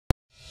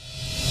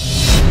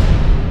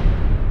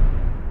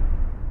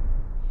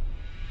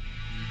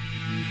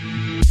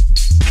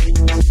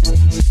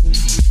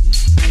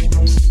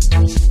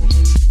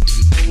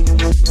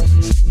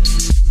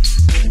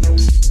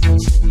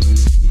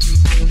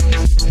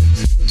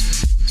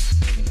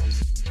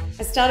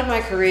started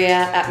my career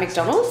at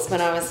McDonald's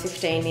when I was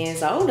 15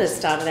 years old. I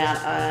started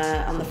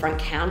out on the front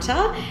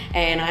counter,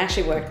 and I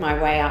actually worked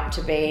my way up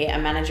to be a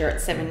manager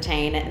at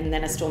 17 and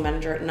then a store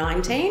manager at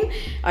 19.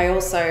 I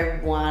also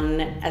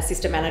won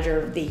Assistant Manager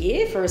of the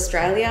Year for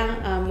Australia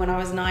when I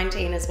was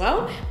 19 as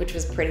well, which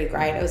was pretty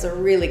great. It was a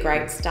really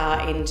great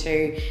start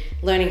into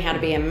learning how to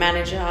be a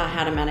manager,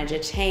 how to manage a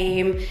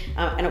team,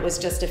 and it was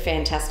just a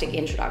fantastic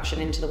introduction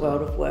into the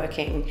world of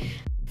working.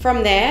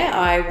 From there,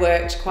 I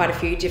worked quite a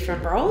few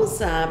different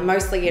roles,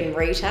 mostly in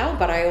retail,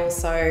 but I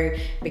also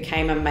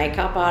became a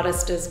makeup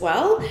artist as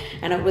well.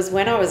 And it was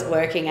when I was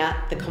working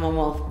at the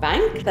Commonwealth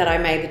Bank that I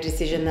made the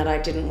decision that I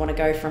didn't want to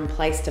go from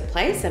place to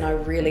place, and I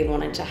really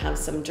wanted to have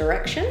some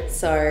direction.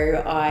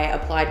 So I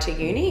applied to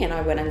uni and I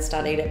went and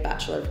studied at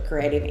Bachelor of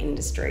Creative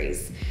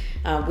Industries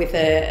with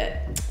a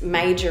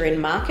major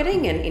in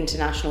marketing and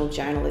international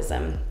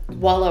journalism.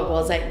 While I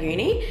was at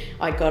uni,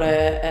 I got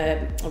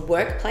a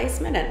work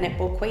placement at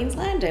Netball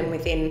Queensland, and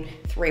within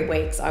 3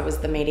 weeks I was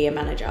the media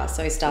manager.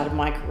 So I started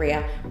my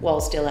career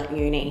while still at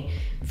uni.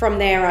 From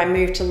there I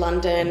moved to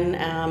London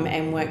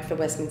and worked for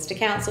Westminster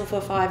Council for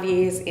 5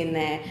 years in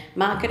their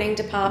marketing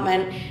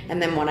department.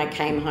 And then when I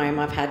came home,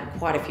 I've had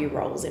quite a few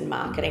roles in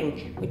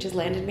marketing, which has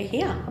landed me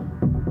here.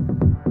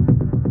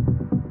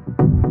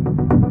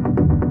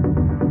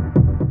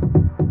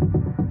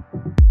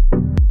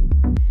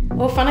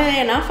 Well, funnily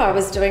enough, I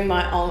was doing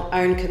my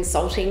own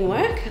consulting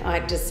work. I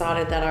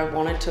decided that I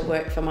wanted to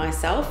work for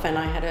myself, and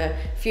I had a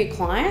few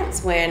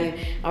clients when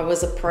I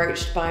was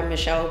approached by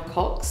Michelle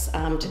Cox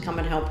to come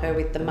and help her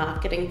with the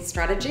marketing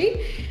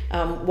strategy.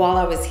 While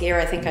I was here,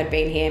 I think I'd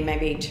been here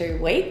maybe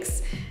 2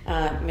 weeks,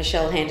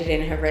 Michelle handed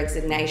in her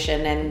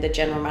resignation and the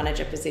general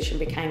manager position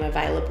became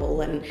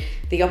available, and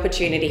the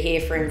opportunity here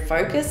for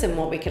Infocus and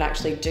what we could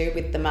actually do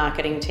with the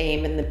marketing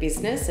team and the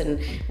business and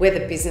where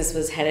the business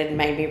was headed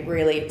made me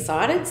really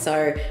excited.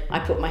 So I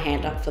put my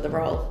hand up for the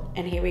role,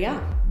 and here we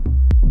are.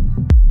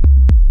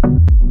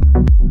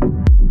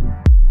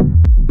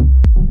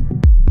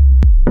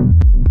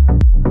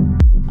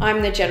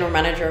 I'm the General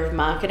Manager of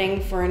Marketing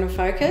for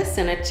Infocus,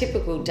 and a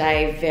typical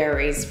day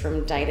varies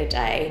from day to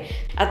day.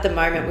 At the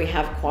moment we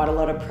have quite a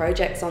lot of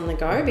projects on the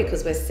go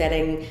because we're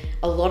setting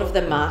a lot of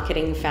the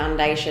marketing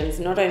foundations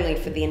not only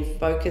for the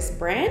Infocus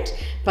brand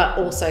but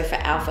also for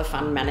alpha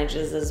fund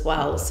managers as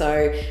well.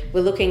 So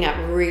we're looking at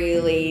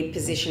really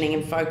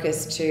positioning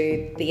Infocus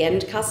to the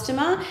end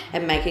customer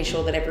and making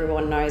sure that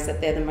everyone knows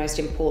that they're the most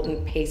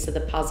important piece of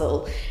the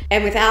puzzle.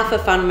 And with alpha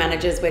fund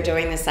managers we're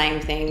doing the same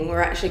thing.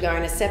 We're actually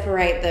going to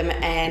separate them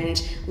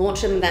and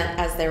launch them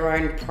as their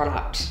own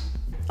product.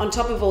 On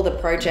top of all the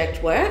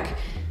project work,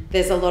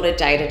 there's a lot of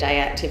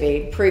day-to-day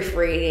activity,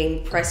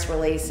 proofreading, press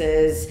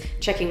releases,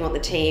 checking what the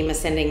team are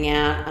sending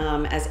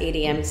out as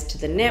EDMs to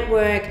the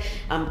network,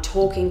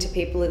 talking to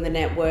people in the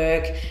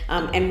network,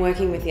 and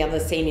working with the other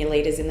senior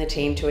leaders in the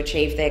team to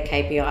achieve their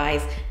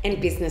KPIs and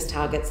business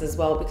targets as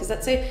well, because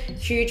that's a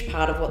huge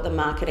part of what the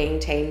marketing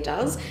team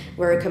does.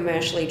 We're a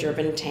commercially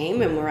driven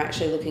team, and we're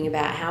actually looking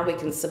about how we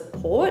can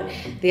support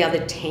the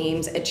other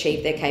teams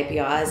achieve their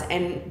KPIs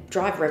and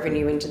drive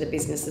revenue into the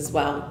business as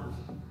well.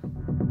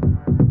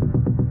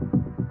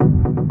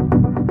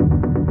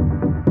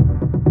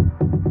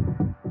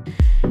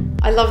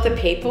 I love the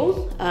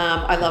people,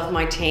 I love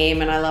my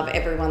team, and I love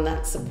everyone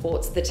that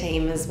supports the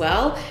team as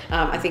well.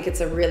 I think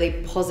it's a really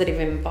positive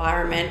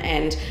environment,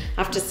 and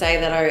I have to say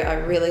that I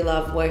really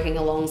love working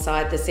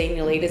alongside the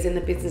senior leaders in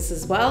the business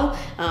as well,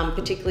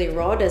 particularly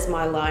Rod as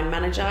my line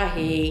manager.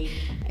 He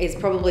is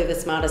probably the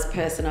smartest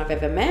person I've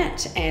ever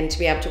met, and to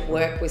be able to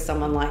work with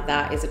someone like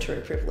that is a true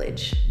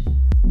privilege.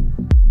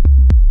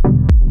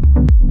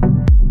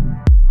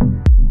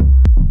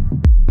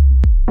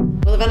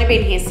 I've only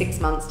been here 6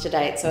 months to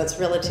date, so it's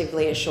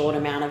relatively a short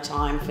amount of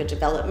time for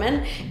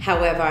development.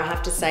 However, I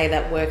have to say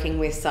that working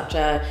with such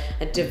a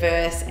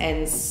diverse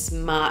and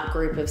smart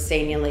group of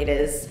senior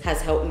leaders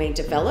has helped me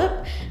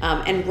develop,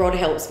 and Rod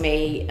helps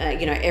me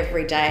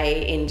every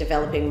day in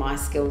developing my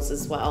skills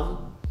as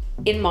well.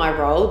 In my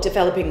role,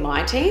 developing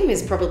my team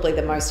is probably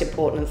the most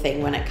important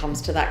thing when it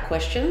comes to that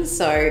question.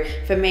 So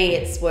for me,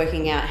 it's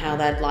working out how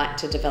they'd like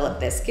to develop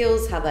their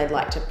skills, how they'd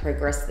like to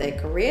progress their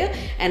career,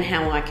 and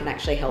how I can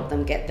actually help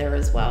them get there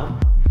as well.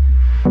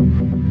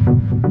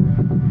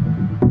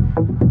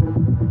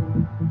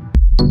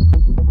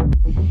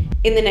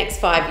 In the next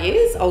 5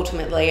 years,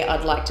 ultimately,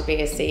 I'd like to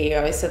be a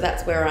CEO, so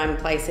that's where I'm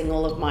placing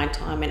all of my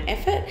time and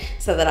effort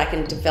so that I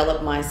can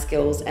develop my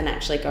skills and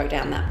actually go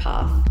down that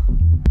path.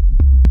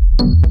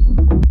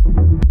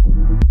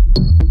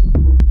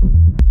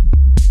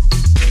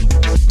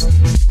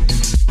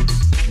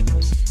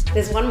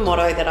 There's one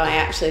motto that I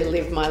actually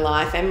live my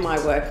life and my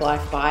work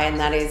life by, and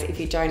that is, if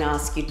you don't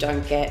ask, you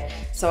don't get.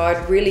 So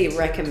I'd really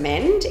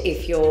recommend,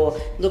 if you're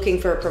looking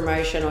for a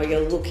promotion or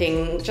you're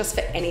looking just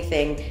for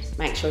anything,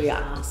 make sure you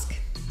ask.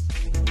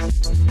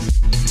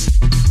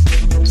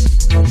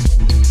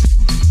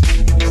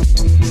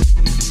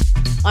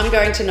 I'm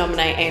going to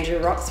nominate Andrew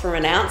Rocks for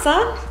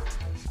announcer.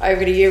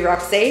 Over to you,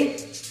 Roxy.